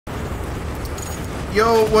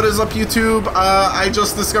Yo, what is up, YouTube? I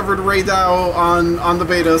just discovered Ray Dow on the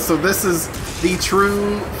beta, so this is the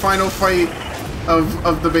true final fight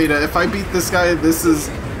of the beta. If I beat this guy, this is,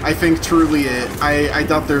 I think, truly it. I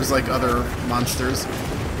doubt there's, like, other monsters.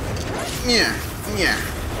 Yeah.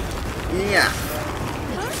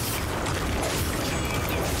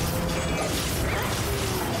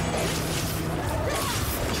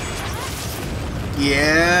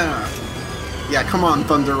 Yeah, come on,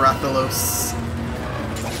 Thunder Rathalos.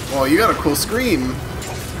 Oh, you got a cool scream.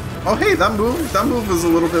 Oh, hey, that move is a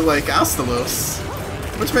little bit like Astalos.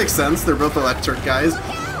 Which makes sense, they're both electric guys.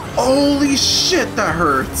 Holy shit, that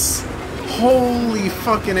hurts! Holy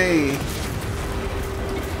fucking A.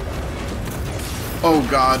 Oh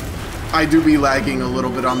god. I do be lagging a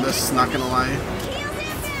little bit on this, not gonna lie.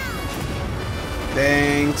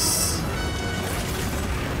 Thanks.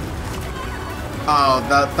 Oh,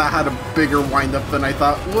 that had a bigger wind-up than I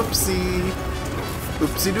thought. Whoopsie.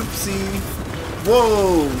 Oopsie doopsie.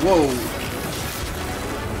 Whoa.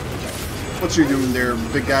 What you doing there,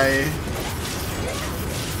 big guy?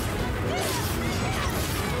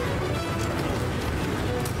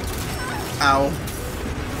 Ow.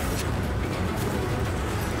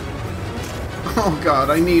 Oh god,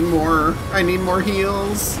 I need more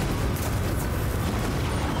heals.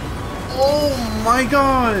 Oh my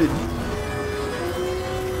god.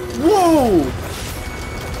 Whoa!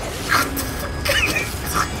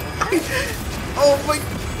 Oh my...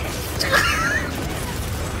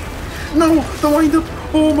 No! The wind-up!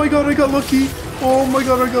 Oh my god, I got lucky! Oh my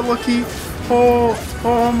god, I got lucky!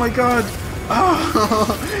 Oh my god!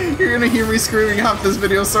 Oh, you're gonna hear me screaming half this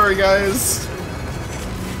video, sorry guys!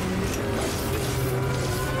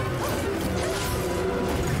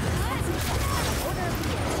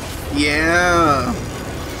 Yeah!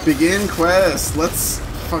 Begin quest! Let's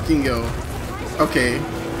fucking go. Okay.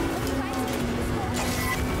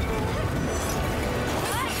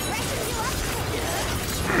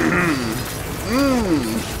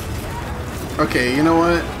 Okay, you know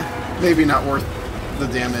what? Maybe not worth the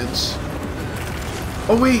damage.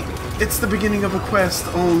 Oh wait! It's the beginning of a quest!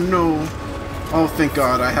 Oh no! Oh, thank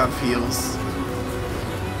god I have heals.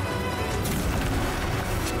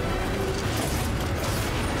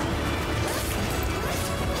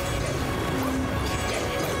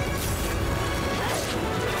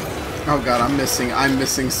 Oh god, I'm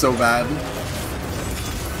missing so bad.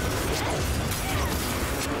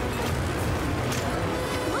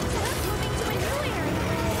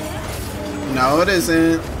 No, it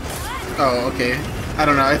isn't. Oh, okay. I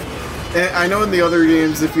don't know. I know in the other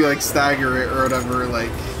games, if you like stagger it or whatever,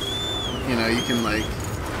 like, you know, you can like.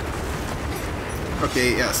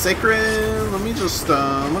 Okay, yeah, sacred. Let me just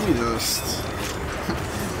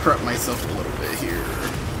prep myself a little bit here.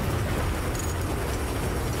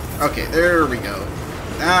 Okay, there we go.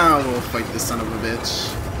 Now we'll fight this son of a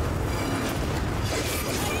bitch.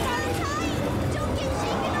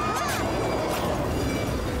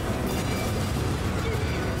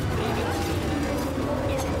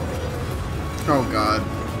 Oh god.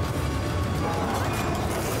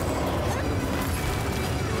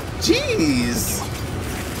 Jeez!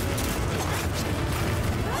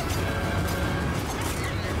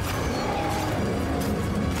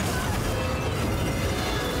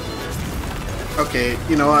 Okay,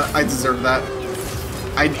 you know what? I deserve that.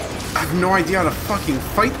 I have no idea how to fucking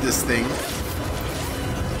fight this thing.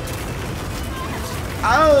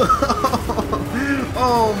 Ow!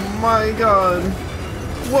 Oh my god.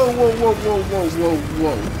 Whoa.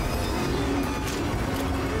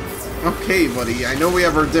 Okay, buddy, I know we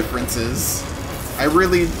have our differences. I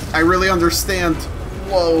really understand.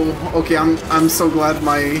 Whoa. Okay, I'm so glad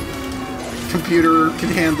my computer can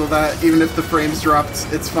handle that, even if the frames dropped,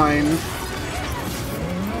 it's fine.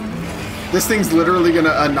 This thing's literally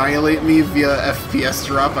gonna annihilate me via FPS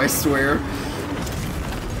drop, I swear.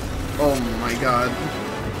 Oh my god.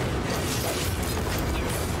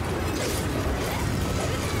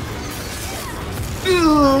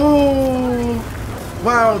 Oh,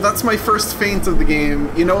 wow, that's my first feint of the game.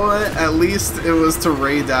 You know what? At least it was to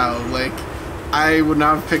Ray Dow. Like, I would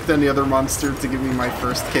not have picked any other monster to give me my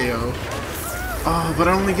first KO. Oh, but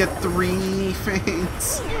I only get 3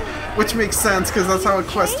 feints. Which makes sense, because that's how a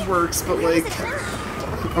quest works, but like...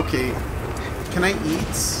 Okay. Can I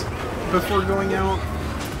eat before going out?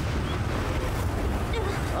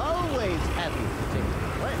 Always happy to take a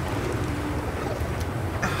break.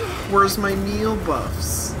 Where's my meal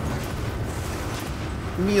buffs?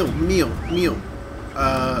 Meal.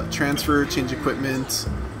 Transfer, change equipment.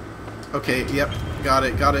 Okay, yep. Got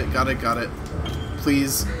it.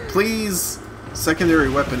 Please. Secondary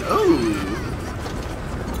weapon. Oh!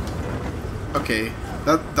 Okay,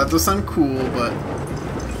 that does sound cool, but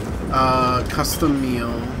custom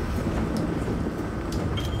meal.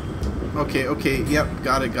 Okay, okay, yep,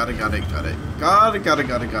 got it.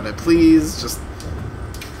 Please, just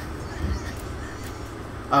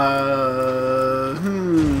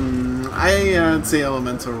I'd say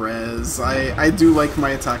elemental res. I do like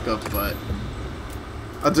my attack up, but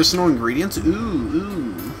additional ingredients?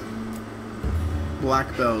 Ooh.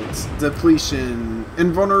 Black belt, depletion,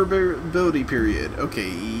 invulnerability period.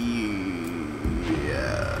 Okay,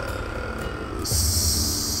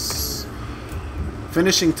 yes.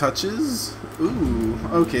 Finishing touches? Ooh,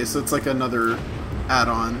 okay, so it's like another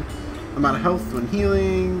add-on. Amount of health when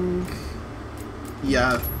healing.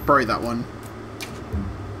 Yeah, probably that one.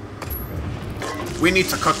 We need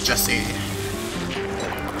to cook Jesse.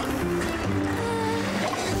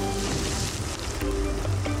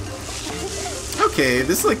 Okay,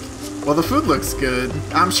 this like, well, the food looks good.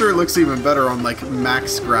 I'm sure it looks even better on like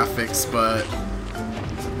max graphics, but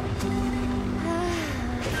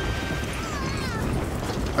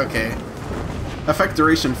okay. Effect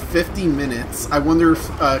duration 50 minutes. I wonder if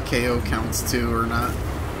KO counts too or not.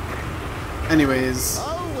 Anyways.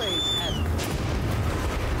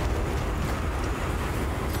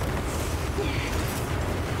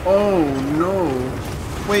 Oh no.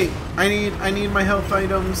 Wait, I need my health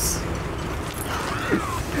items.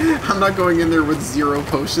 I'm not going in there with 0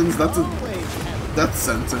 potions. That's a death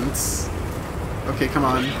sentence. Okay, come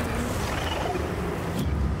on.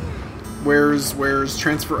 Where's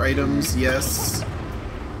transfer items? Yes.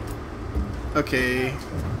 Okay.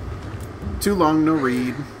 Too long, no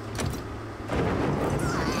read.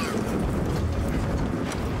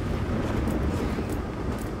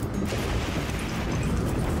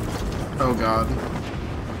 Oh god.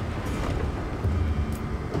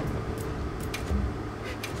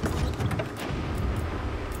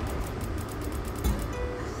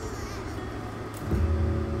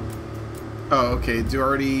 Oh, okay. Do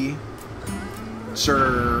already...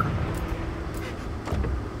 Sure.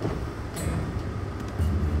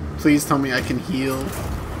 Please tell me I can heal.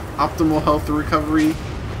 Optimal health recovery.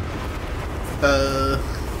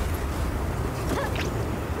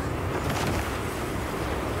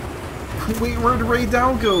 Wait, where'd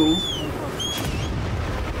Raydao go?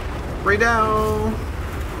 Raydao!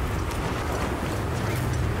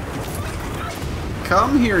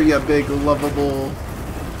 Come here, you big, lovable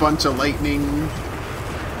bunch of lightning.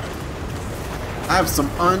 I have some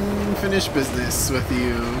unfinished business with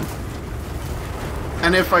you.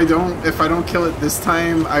 And if I don't kill it this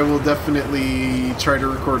time, I will definitely try to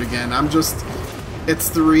record again. It's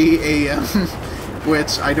 3 a.m.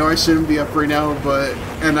 which I know I shouldn't be up right now,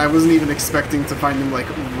 and I wasn't even expecting to find him like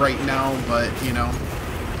right now, but you know,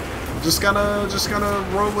 just gotta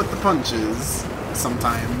roll with the punches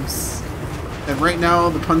sometimes. And right now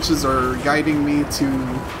the punches are guiding me to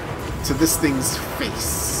this thing's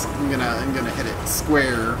face. I'm gonna hit it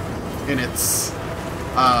square in its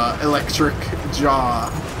electric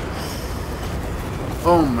jaw.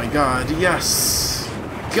 Oh my god, yes!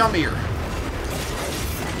 Come here!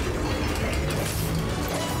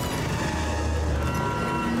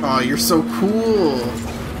 Oh, you're so cool!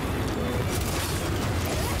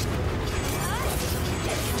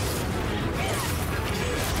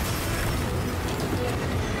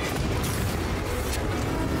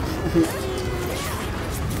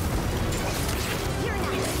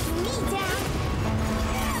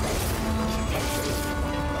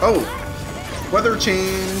 Oh! Weather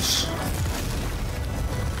change!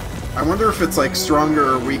 I wonder if it's like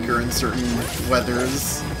stronger or weaker in certain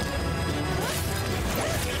weathers.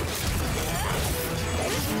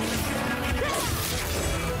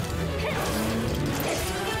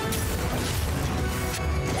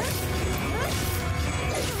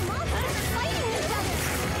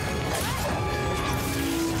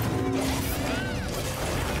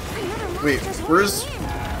 Wait, where's...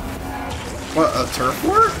 What, a turf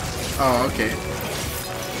war? Oh, okay.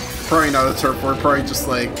 Probably not a turf war, probably just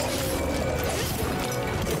like...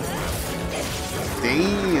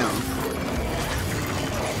 Damn.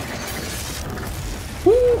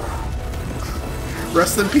 Woo!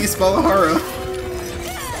 Rest in peace, Valahara.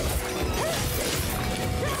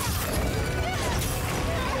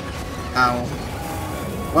 Ow.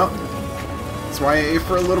 Well, that's why I ate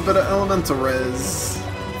for a little bit of elemental res.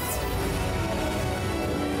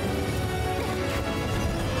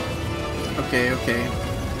 Okay.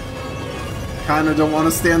 Kinda don't want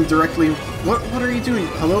to stand directly. What are you doing?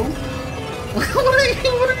 Hello? What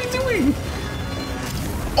are you doing?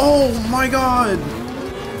 Oh my god!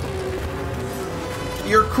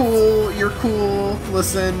 You're cool,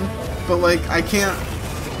 listen, but like I can't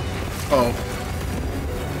Oh.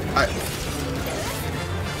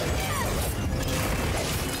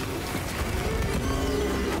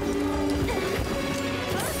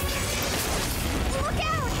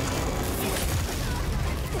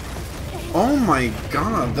 Oh my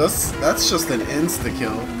god, that's just an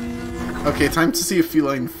insta-kill. Okay, time to see if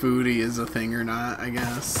feline foodie is a thing or not, I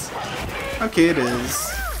guess. Okay, it is.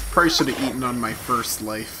 Probably should have eaten on my first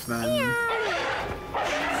life then.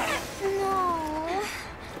 No.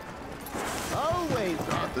 Always.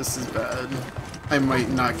 God, this is bad. I might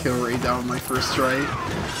not kill Ray down my first try.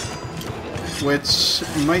 Which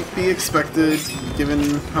might be expected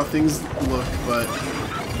given how things look, but...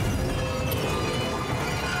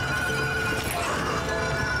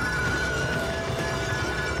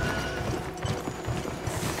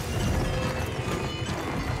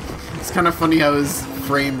 It's kind of funny how his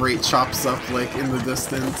frame rate chops up, like, in the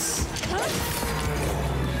distance.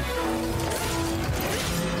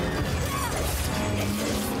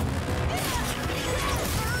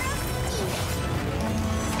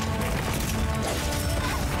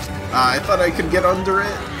 I thought I could get under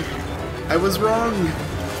it. I was wrong.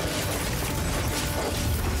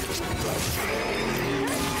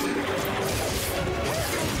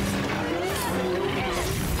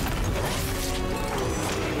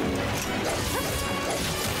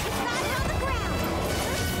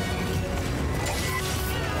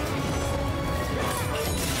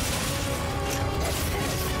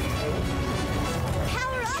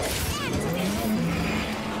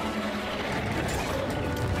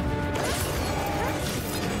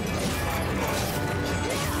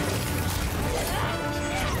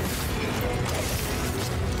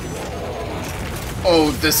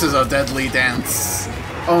 Oh, this is a deadly dance.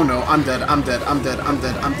 Oh no, I'm dead, I'm dead, I'm dead, I'm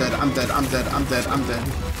dead, I'm dead, I'm dead, I'm dead, I'm dead, I'm dead.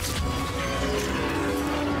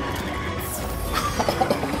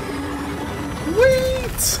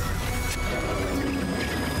 Wait!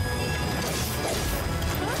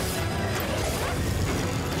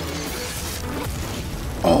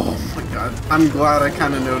 Oh my god, I'm glad I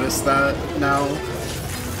kind of noticed that now.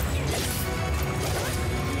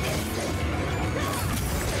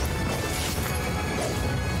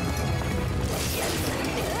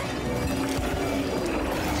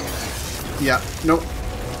 Yeah, nope.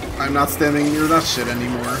 I'm not standing near that shit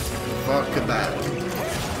anymore. Fuck that.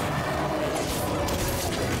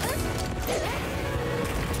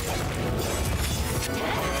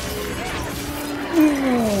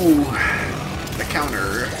 Ooh, the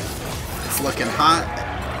counter. It's looking hot.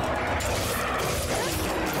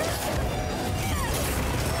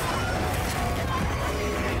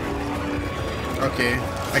 Okay,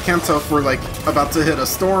 I can't tell if we're like about to hit a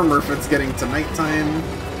storm or if it's getting to nighttime.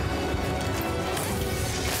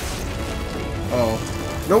 Oh,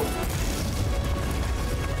 nope.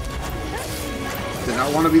 Did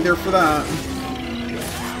not want to be there for that.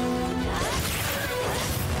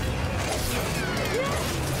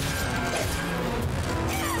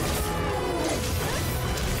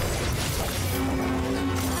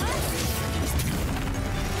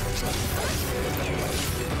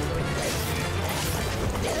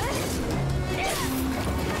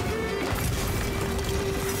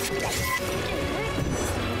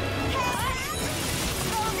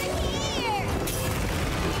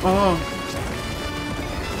 Oh,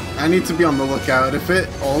 I need to be on the lookout. If it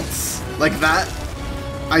ults like that,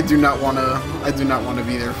 I do not want to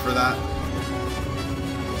be there for that.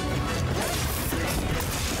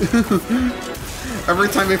 Every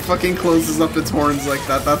time it fucking closes up its horns like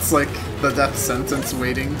that, that's like the death sentence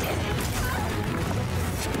waiting.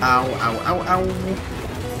 Ow, ow, ow, ow.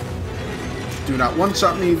 Do not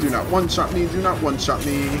one-shot me, do not one-shot me, do not one-shot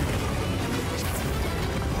me.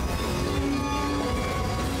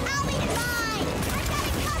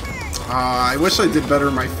 I wish I did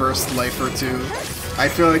better my first life or two. I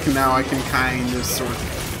feel like now I can kind of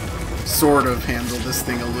sort of handle this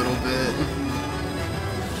thing a little bit.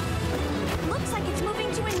 Looks like it's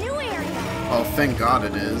moving to a new area. Oh, thank God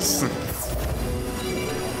it is.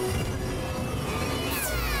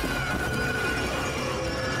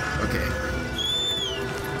 Okay.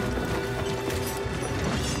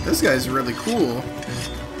 This guy's really cool.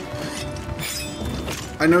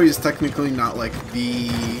 I know he's technically not like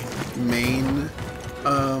the main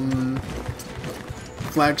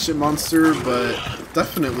flagship monster, but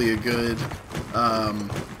definitely a good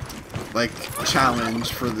like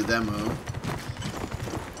challenge for the demo.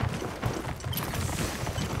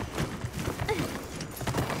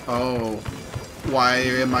 Oh, why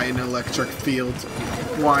am I in an electric field?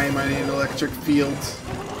 Why am I in an electric field?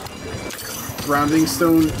 Grounding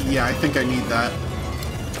stone? Yeah, I think I need that.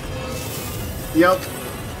 Yep.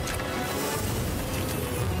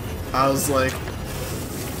 I was like,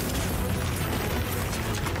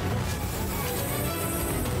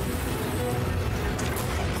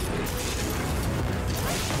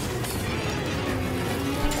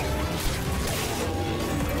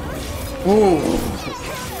 ooh.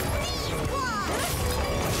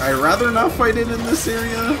 I'd rather not fight it in this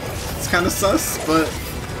area. It's kind of sus, but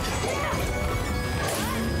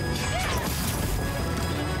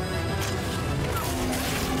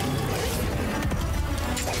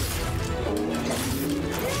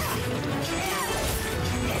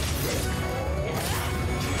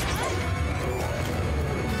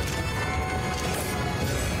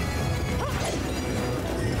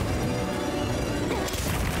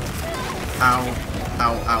ow,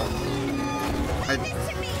 ow, ow.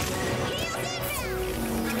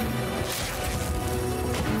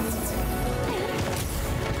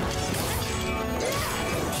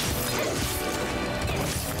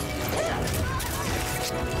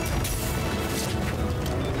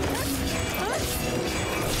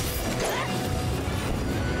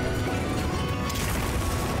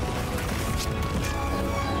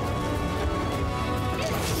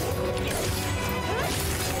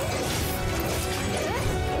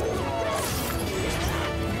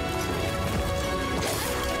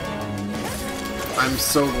 I'm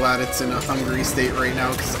so glad it's in a hungry state right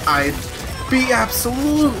now, because I'd be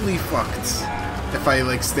absolutely fucked if I,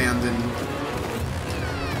 like, stand in.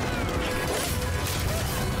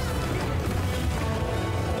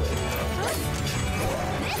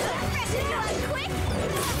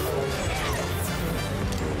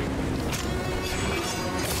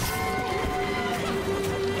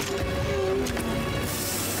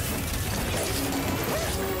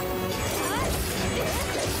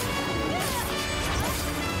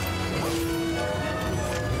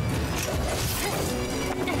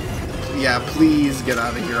 Yeah, please get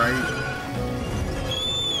out of here. I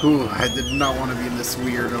did not want to be in this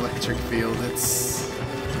weird electric field. It's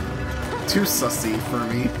too sussy for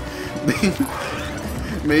me.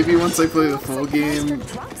 Maybe once I play the full game.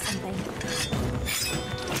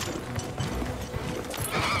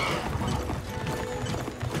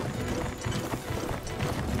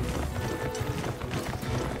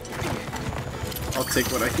 I'll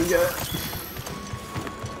take what I can get.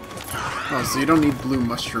 Oh, so you don't need blue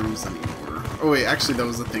mushrooms anymore. Oh wait, actually that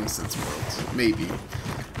was a thing since World. Maybe.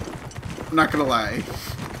 I'm not gonna lie.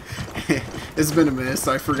 It's been a minute,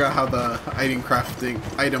 so I forgot how the item crafting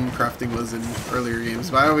was in earlier games,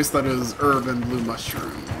 but I always thought it was herb and blue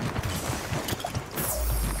mushroom.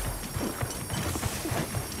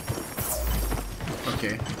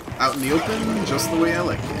 Okay. Out in the open, just the way I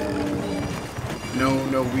like it.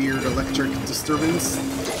 No weird electric disturbance.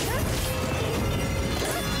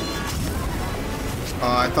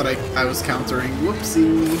 I thought I was countering.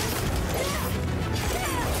 Whoopsie.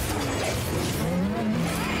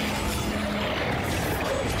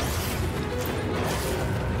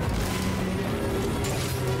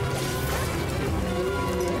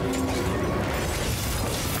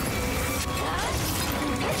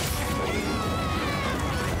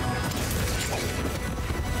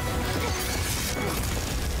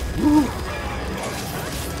 Woo.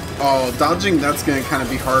 Oh, dodging, that's gonna kind of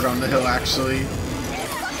be hard on the hill, actually.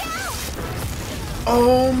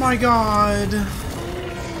 Oh my god!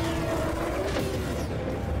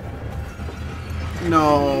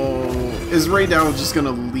 No. Is Ray Dow just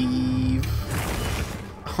gonna leave?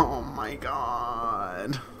 Oh my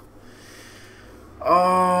god.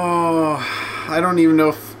 Oh, I don't even know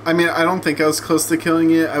if... I mean, I don't think I was close to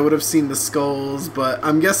killing it. I would have seen the skulls, but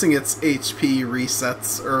I'm guessing it's HP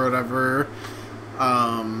resets or whatever.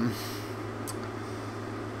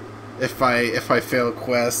 If I fail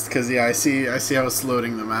quest, because yeah, I see how it's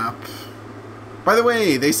loading the map. By the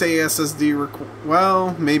way, they say SSD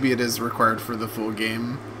well, maybe it is required for the full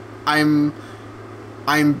game. I'm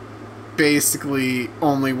basically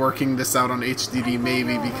only working this out on HDD,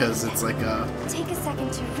 maybe because it's like a... Take a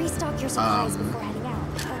second to restock your supplies before heading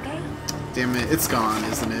out, okay? Damn it, it's gone,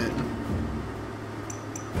 isn't it?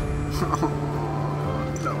 Oh,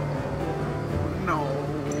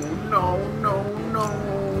 no.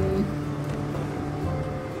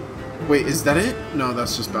 Wait, is that it? No,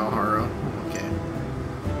 that's just Balhara. Okay.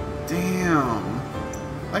 Damn.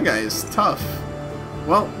 That guy is tough.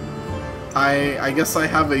 Well, I guess I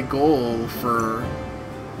have a goal for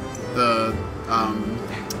the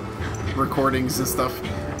recordings and stuff.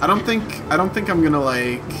 I don't think I'm gonna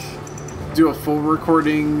like do a full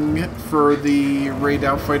recording for the raid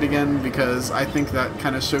outfight again, because I think that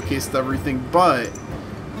kind of showcased everything. But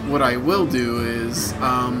what I will do is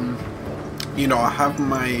you know, I'll have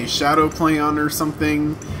my shadow play on or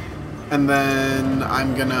something, and then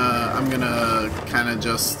I'm gonna kind of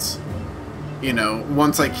just, you know,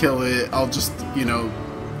 once I kill it, I'll just, you know,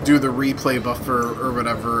 do the replay buffer or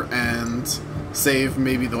whatever and save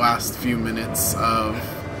maybe the last few minutes of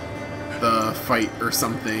the fight or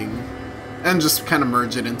something, and just kind of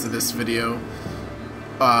merge it into this video.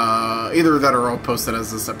 Either that or I'll post it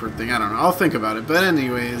as a separate thing. I don't know. I'll think about it. But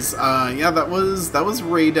anyways, yeah, that was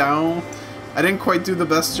Ray Dow. I didn't quite do the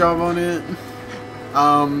best job on it.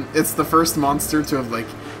 It's the first monster to have like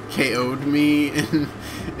KO'd me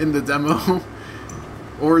in the demo,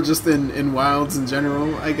 or just in Wilds in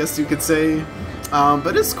general, I guess you could say.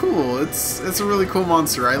 But it's cool. It's a really cool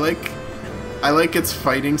monster. I like its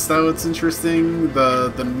fighting style. It's interesting.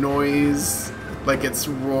 The noise, like its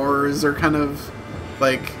roars, are kind of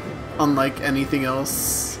like unlike anything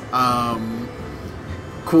else.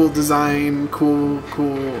 Cool design, cool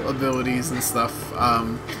abilities and stuff.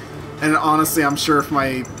 And honestly, I'm sure if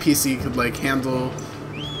my PC could like handle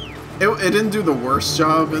it, it didn't do the worst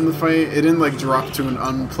job in the fight. It didn't like drop to an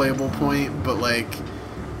unplayable point, but like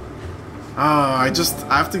I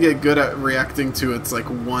have to get good at reacting to its like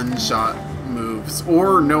one-shot moves,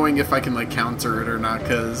 or knowing if I can like counter it or not,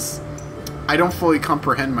 because I don't fully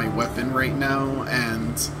comprehend my weapon right now,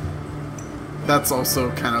 and that's also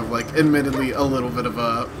kind of like admittedly a little bit of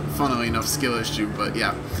a, funnily enough, skill issue. But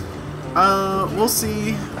yeah, we'll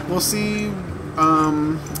see.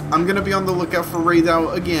 I'm gonna be on the lookout for Raid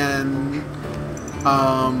Out again.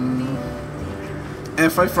 And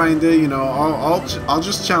if I find it, you know, I'll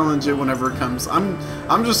just challenge it whenever it comes.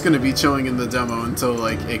 I'm just gonna be chilling in the demo until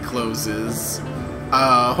like it closes.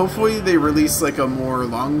 Hopefully they release like a more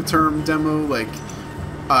long-term demo, like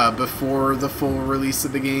before the full release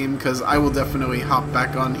of the game, because I will definitely hop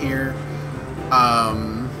back on here.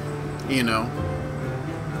 You know,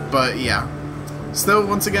 but yeah. Still,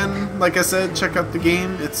 once again, like I said, check out the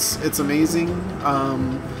game. It's amazing.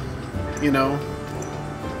 You know.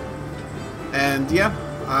 And yeah,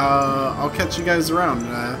 I'll catch you guys around.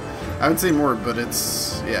 I would say more, but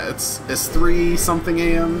it's 3 something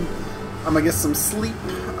a.m. I'm gonna get some sleep,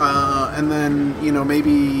 and then, you know,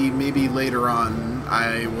 maybe later on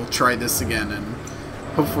I will try this again and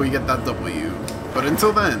hopefully get that W. But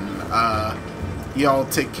until then, y'all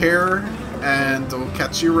take care, and I'll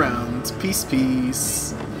catch you around.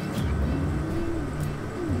 Peace.